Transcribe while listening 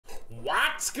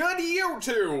What's good,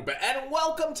 YouTube? And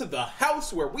welcome to the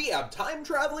house where we have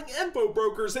time-traveling info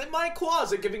brokers in my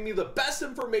closet giving me the best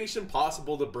information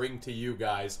possible to bring to you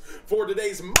guys for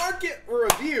today's market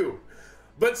review.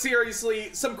 But seriously,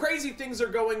 some crazy things are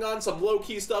going on, some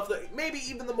low-key stuff that maybe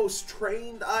even the most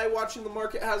trained eye watching the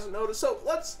market hasn't noticed. So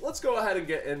let's go ahead and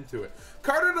get into it.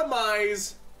 Carter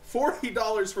Demise,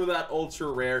 $40 for that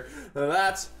ultra rare.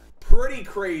 That's pretty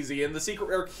crazy, and the secret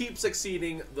rare keeps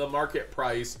exceeding the market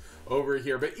price over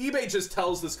here. But eBay just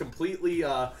tells this completely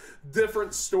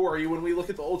different story. When we look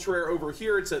at the ultra rare over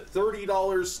here, it's at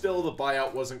 $30 still. The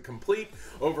buyout wasn't complete.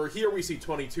 Over here we see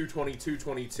 22, 22,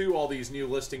 22, all these new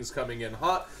listings coming in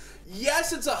hot.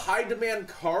 Yes, it's a high demand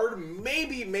card,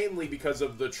 maybe mainly because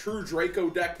of the True Draco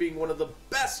deck being one of the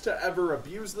best to ever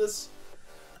abuse this.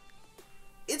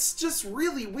 It's just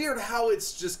really weird how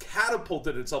it's just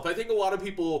catapulted itself. I think a lot of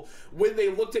people, when they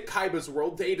looked at Kaiba's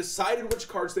World, they decided which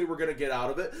cards they were going to get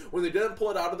out of it. When they didn't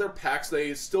pull it out of their packs,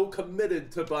 they still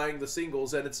committed to buying the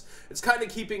singles, and it's kind of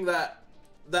keeping that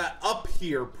up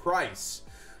here price.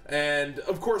 And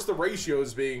of course the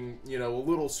ratios being, you know, a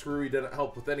little screwy didn't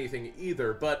help with anything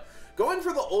either. But going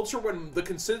for the ultra when the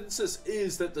consensus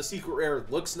is that the secret rare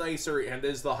looks nicer and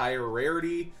is the higher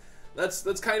rarity, that's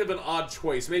kind of an odd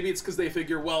choice. Maybe it's because they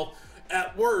figure, well,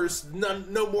 at worst,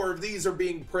 no more of these are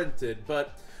being printed.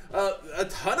 But a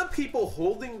ton of people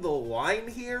holding the line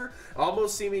here,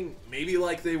 almost seeming maybe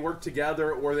like they work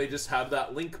together or they just have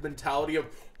that Link mentality of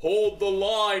hold the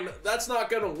line. That's not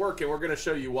going to work, and we're going to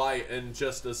show you why in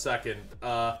just a second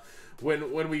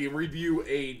when we review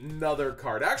another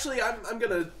card. Actually, I'm going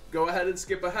to go ahead and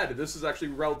skip ahead. This is actually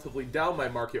relatively down my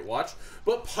market watch.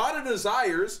 But Pot of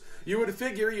Desires, you would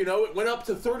figure, you know, it went up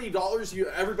to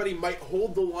 $30. Everybody might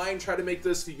hold the line, try to make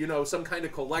this, you know, some kind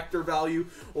of collector value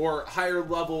or higher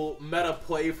level meta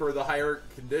play for the higher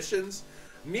conditions.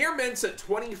 Near mints at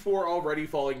 24 already,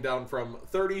 falling down from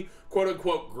 30.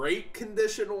 Quote-unquote great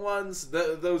condition ones,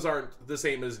 those aren't the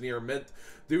same as near mint.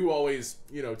 Do always,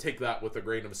 you know, take that with a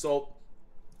grain of salt.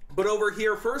 But over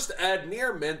here, first add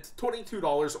near mint,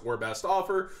 $22 or best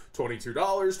offer, $22,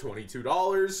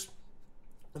 $22.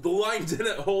 The line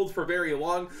didn't hold for very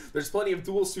long. There's plenty of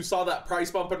duels who saw that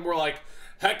price bump and were like,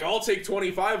 heck, I'll take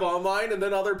 25 on mine. And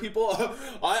then other people,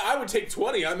 I would take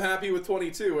 20. I'm happy with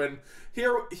 22. And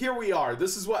here we are.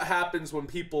 This is what happens when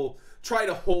people try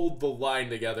to hold the line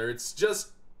together. It's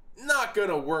just not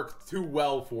gonna work too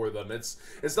well for them. It's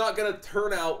not gonna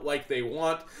turn out like they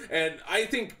want, and I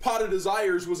think Pot of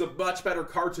Desires was a much better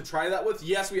card to try that with.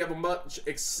 Yes, we have a much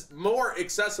more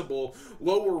accessible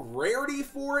lower rarity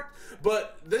for it,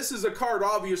 but this is a card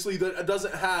obviously that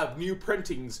doesn't have new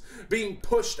printings being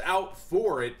pushed out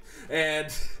for it,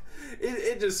 and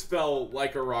it just fell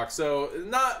like a rock. So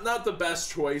not the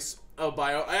best choice of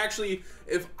buyout. Actually,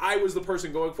 if I was the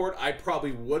person going for it, I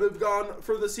probably would have gone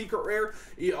for the secret rare,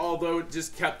 although it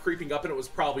just kept creeping up and it was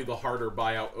probably the harder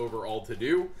buyout overall to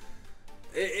do.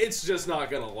 It's just not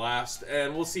gonna last,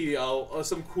 and we'll see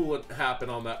some coolant happen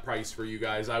on that price for you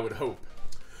guys, I would hope.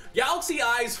 Galaxy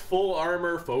Eyes Full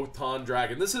Armor Photon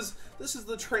Dragon. This is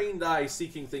the trained eye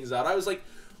seeking things out. I was like,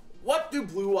 what do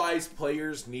Blue Eyes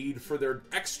players need for their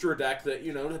extra deck that,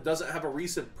 you know, doesn't have a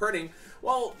recent printing?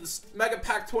 Well, Mega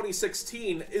Pack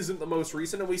 2016 isn't the most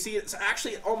recent, and we see it's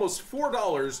actually almost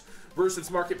 $4 versus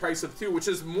its market price of $2, which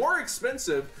is more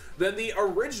expensive than the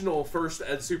original first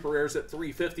ed super rares at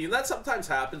 $350. And that sometimes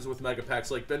happens with Mega Packs.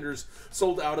 Like, vendors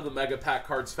sold out of the Mega Pack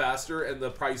cards faster, and the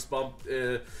price bump,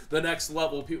 the next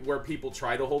level where people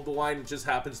try to hold the line, just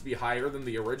happens to be higher than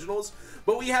the originals.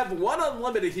 But we have one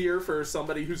unlimited here for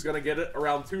somebody who's going to get it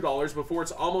around $2 before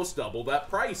it's almost double that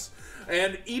price.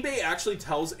 And eBay actually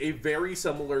tells a very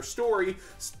similar story,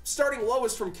 starting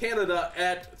lowest from Canada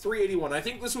at $381. I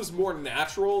think this was more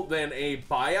natural than a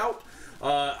buyout.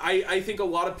 I think a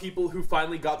lot of people who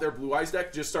finally got their Blue Eyes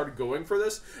deck just started going for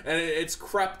this, and it's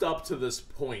crept up to this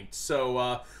point.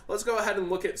 So let's go ahead and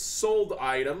look at sold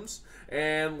items,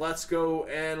 and let's go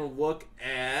and look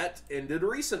at ended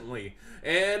recently.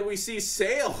 And we see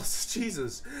sales,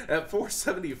 Jesus, at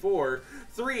 $474,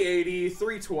 $380,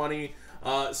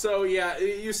 $320. So yeah,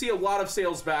 you see a lot of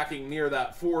sales backing near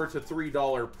that $4 to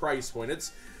 $3 price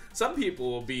point. Some people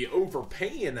will be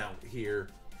overpaying out here.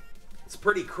 It's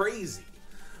pretty crazy.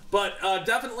 But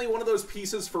definitely one of those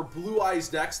pieces for Blue Eyes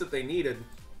decks that they needed.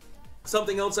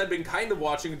 Something else I've been kind of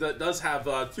watching that does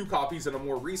have 2 copies and a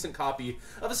more recent copy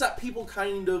of a set people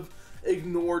kind of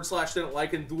ignored / didn't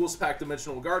like in Duelist Pack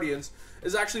Dimensional Guardians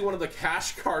is actually one of the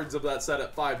cash cards of that set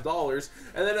at $5,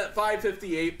 and then at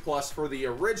 $5.58 plus for the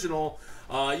original.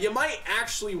 You might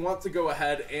actually want to go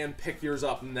ahead and pick yours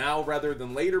up now rather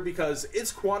than later because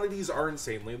its quantities are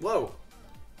insanely low.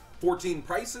 14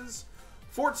 prices,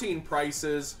 14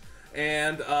 prices,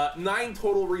 and 9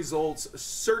 total results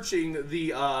searching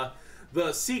the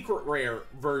secret rare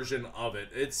version of it.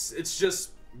 It's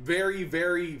just very,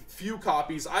 very few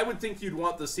copies. I would think you'd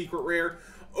want the secret rare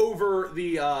over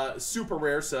the super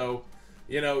rare, so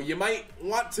you know, you might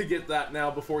want to get that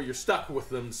now before you're stuck with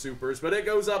them supers, but it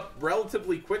goes up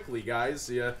relatively quickly, guys.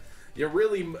 You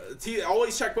really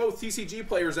always check both. TCG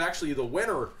player is actually the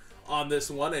winner on this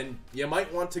one, and you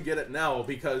might want to get it now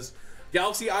because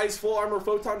Galaxy Eyes Full Armor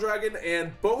Photon Dragon,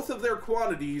 and both of their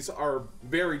quantities are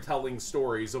very telling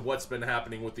stories of what's been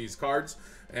happening with these cards,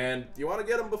 and you want to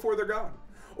get them before they're gone.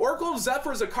 Oracle of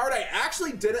Zephyr is a card I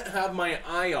actually didn't have my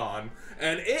eye on,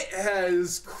 and it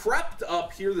has crept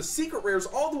up here. The secret rares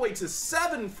all the way to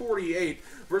 748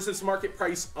 versus market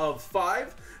price of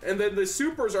 5, and then the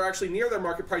supers are actually near their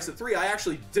market price at 3. I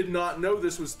actually did not know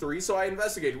this was 3, so I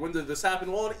investigated. When did this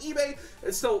happen? Well, on eBay,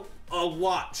 it's still a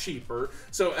lot cheaper,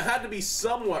 so it had to be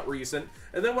somewhat recent.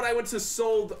 And then when I went to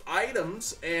sold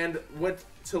items and went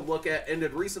to look at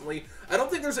ended recently, I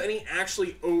don't think there's any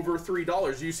actually over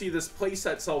 $3. You see this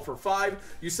playset sell for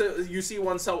 5, you see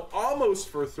one sell almost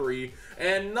for 3,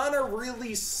 and none are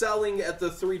really selling at the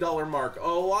 $3 mark. A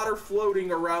lot are floating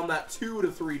around that $2 to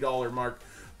 $3 mark,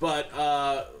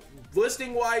 but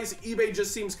listing wise, eBay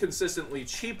just seems consistently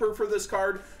cheaper for this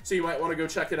card, so you might want to go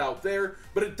check it out there.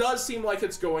 But it does seem like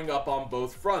it's going up on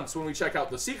both fronts. When we check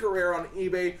out the secret rare on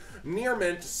eBay, near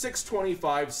mint $625,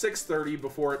 $630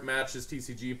 before it matches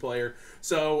TCG player.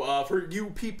 So for you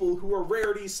people who are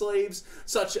rarity slaves,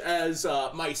 such as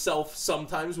myself,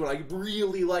 sometimes when I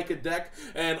really like a deck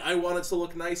and I want it to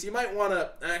look nice, you might want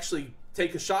to actually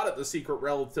take a shot at the secret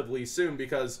relatively soon,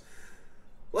 because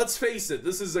let's face it,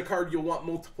 this is a card you'll want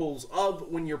multiples of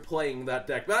when you're playing that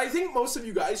deck. But I think most of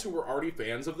you guys who are already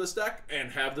fans of this deck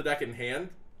and have the deck in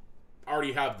hand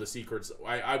already have the secrets,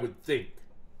 I would think.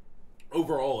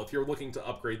 Overall, if you're looking to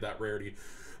upgrade that rarity,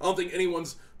 I don't think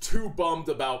anyone's too bummed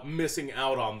about missing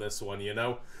out on this one, you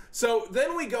know? So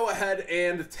then we go ahead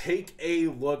and take a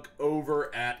look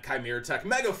over at Chimera Tech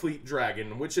Mega Fleet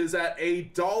Dragon, which is at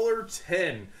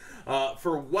 $1.10.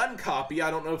 For one copy.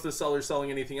 I don't know if the seller's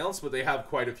selling anything else, but they have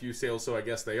quite a few sales, so I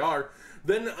guess they are.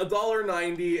 Then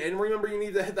 $1.90, and remember, you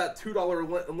need to hit that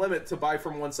 $2 limit to buy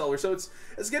from one seller. So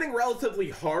it's getting relatively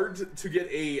hard to get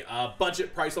a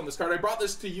budget price on this card. I brought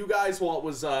this to you guys while it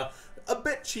was a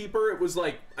bit cheaper. It was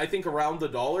like, I think, around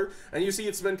 $1, and you see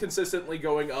it's been consistently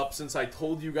going up since I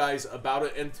told you guys about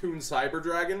it. And Toon Cyber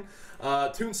Dragon,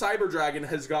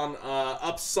 has gone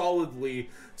up solidly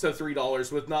to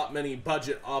 $3 with not many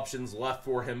budget options left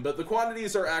for him, but the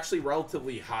quantities are actually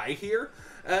relatively high here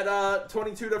at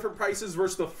 22 different prices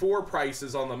versus the 4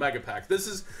 prices on the Mega Pack. This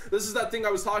is that thing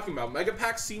I was talking about. Mega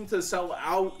Packs seem to sell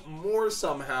out more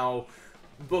somehow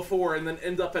before and then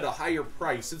end up at a higher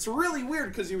price. It's really weird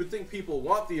because you would think people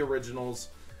want the originals,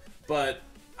 but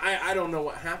I don't know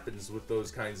what happens with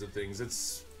those kinds of things.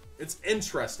 It's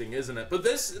interesting, isn't it? But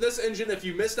this engine, if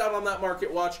you missed out on that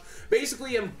market watch,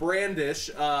 basically in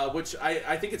Brandish, which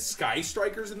I think it's Sky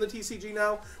Strikers in the TCG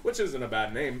now, which isn't a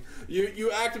bad name. You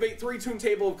activate 3 Toon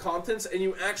Table of Contents, and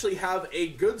you actually have a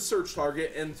good search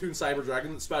target in Toon Cyber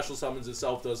Dragon that special summons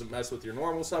itself, doesn't mess with your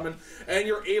normal summon, and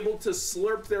you're able to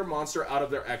slurp their monster out of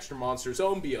their extra monster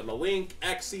zone, be it a Link,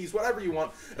 Xyz, whatever you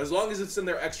want. As long as it's in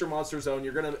their extra monster zone,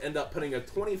 you're going to end up putting a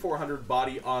 2400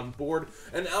 body on board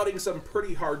and outing some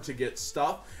pretty hard to get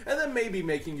stuff, and then maybe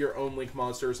making your own Link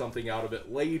monster or something out of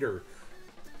it later.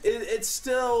 It's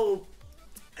still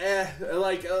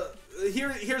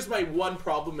here's my one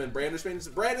problem in Brandish Maidens.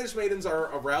 Brandish Maidens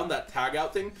are around that tag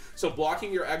out thing, so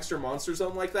blocking your extra monster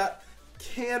zone like that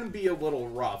can be a little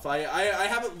rough. I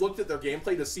haven't looked at their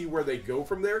gameplay to see where they go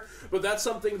from there, but that's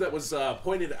something that was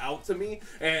pointed out to me,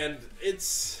 and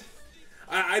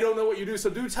I don't know what you do, so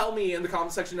do tell me in the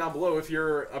comment section down below if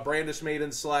you're a Brandish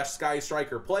Maiden / Sky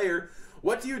Striker player.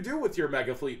 What do you do with your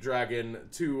Mega Fleet Dragon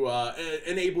to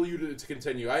enable you to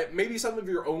continue? Maybe some of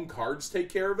your own cards take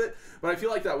care of it, but I feel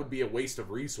like that would be a waste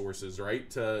of resources, right?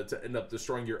 To end up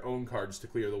destroying your own cards to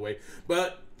clear the way.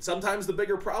 But sometimes the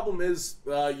bigger problem is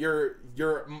your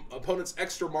opponent's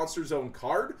extra Monster Zone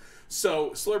card, so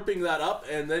slurping that up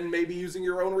and then maybe using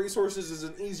your own resources is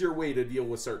an easier way to deal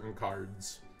with certain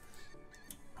cards.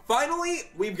 Finally,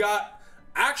 we've got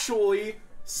actually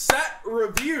set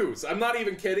reviews. I'm not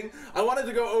even kidding. I wanted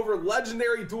to go over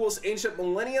Legendary Duelist Ancient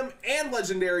Millennium and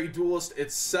Legendary Duelist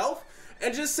itself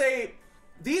and just say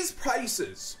these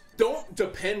prices don't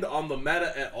depend on the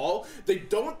meta at all. They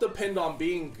don't depend on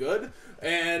being good,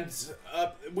 and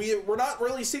we're not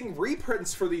really seeing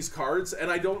reprints for these cards,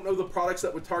 and I don't know the products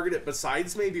that would target it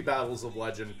besides maybe Battles of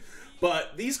Legend.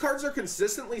 But these cards are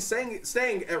consistently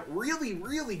staying at really,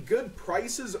 really good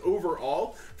prices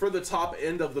overall for the top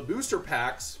end of the booster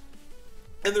packs.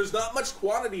 And there's not much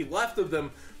quantity left of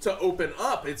them to open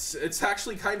up. It's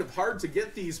actually kind of hard to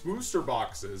get these booster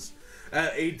boxes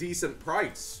at a decent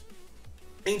price.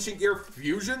 Ancient Gear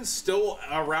Fusion still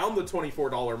around the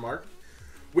 $24 mark.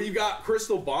 We've got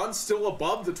Crystal Bond still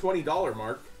above the $20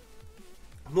 mark.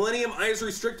 Millennium Eyes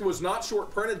Restricted was not short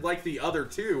printed like the other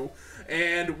two,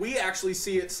 and we actually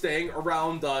see it staying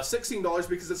around $16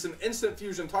 because it's an instant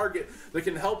fusion target that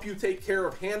can help you take care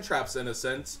of hand traps in a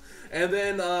sense. And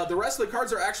then the rest of the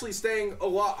cards are actually staying a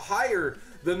lot higher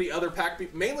than the other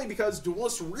pack, mainly because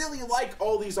duelists really like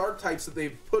all these archetypes that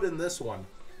they've put in this one.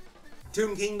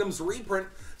 Tomb Kingdom's reprint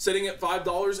sitting at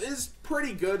 $5 is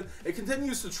pretty good. It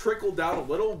continues to trickle down a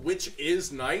little, which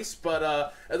is nice, but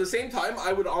at the same time,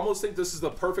 I would almost think this is the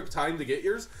perfect time to get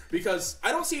yours because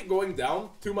I don't see it going down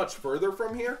too much further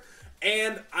from here,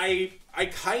 and I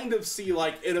kind of see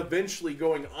like it eventually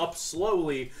going up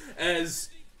slowly as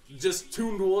just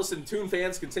Toon duelists and Toon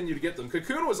fans continue to get them.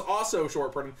 Cocoon was also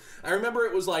short printed. I remember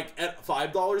it was like at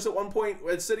 $5 at one point.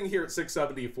 It's sitting here at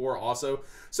 $6.74 also.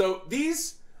 So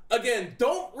these, again,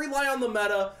 don't rely on the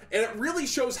meta, and it really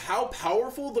shows how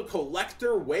powerful the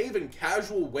collector wave and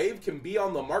casual wave can be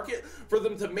on the market for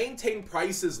them to maintain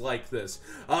prices like this.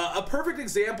 A perfect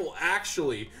example,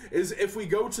 actually, is if we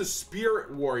go to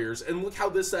Spirit Warriors, and look how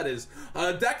this set is.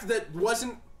 A deck that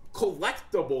wasn't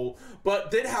collectible,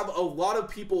 but did have a lot of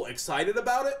people excited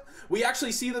about it. We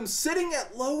actually see them sitting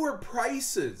at lower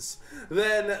prices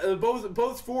than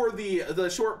both for the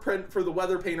short print for the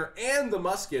Weather Painter and the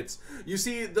muskets. You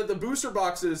see that the booster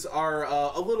boxes are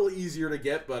a little easier to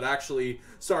get, but actually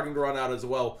starting to run out as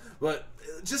well. But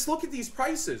just look at these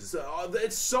prices.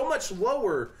 It's so much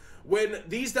lower when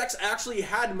these decks actually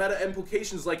had meta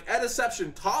implications, like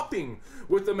Deception topping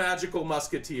with the Magical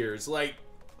Musketeers. Like,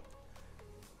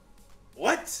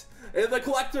 what? The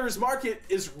collector's market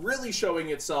is really showing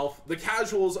itself. The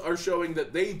casuals are showing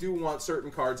that they do want certain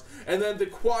cards, and then the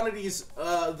quantities,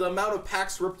 the amount of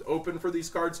packs ripped open for these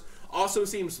cards also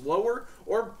seems lower,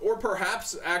 or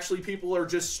perhaps actually people are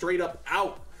just straight up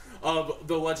out of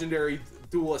the legendary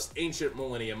Duelist Ancient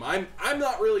Millennium. I'm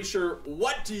not really sure.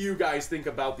 What do you guys think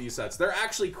about these sets? They're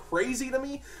actually crazy to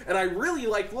me, and I really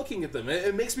like looking at them.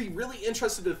 It makes me really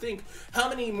interested to think how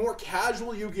many more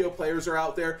casual Yu-Gi-Oh players are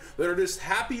out there that are just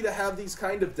happy to have these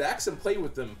kind of decks and play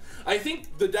with them. I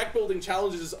think the deck building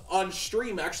challenges on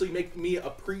stream actually make me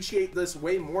appreciate this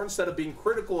way more instead of being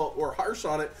critical or harsh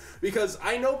on it, because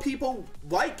I know people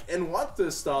like and want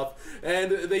this stuff,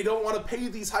 and they don't want to pay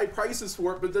these high prices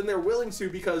for it, but then they're willing to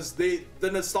because the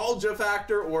nostalgia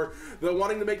factor or the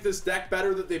wanting to make this deck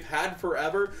better that they've had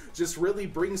forever just really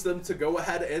brings them to go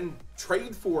ahead and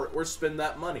trade for it or spend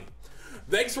that money.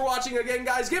 Thanks for watching again,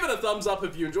 guys. Give it a thumbs up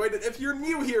if you enjoyed it. If you're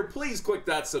new here, please click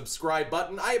that subscribe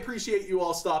button. I appreciate you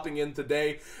all stopping in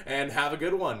today, and have a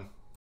good one.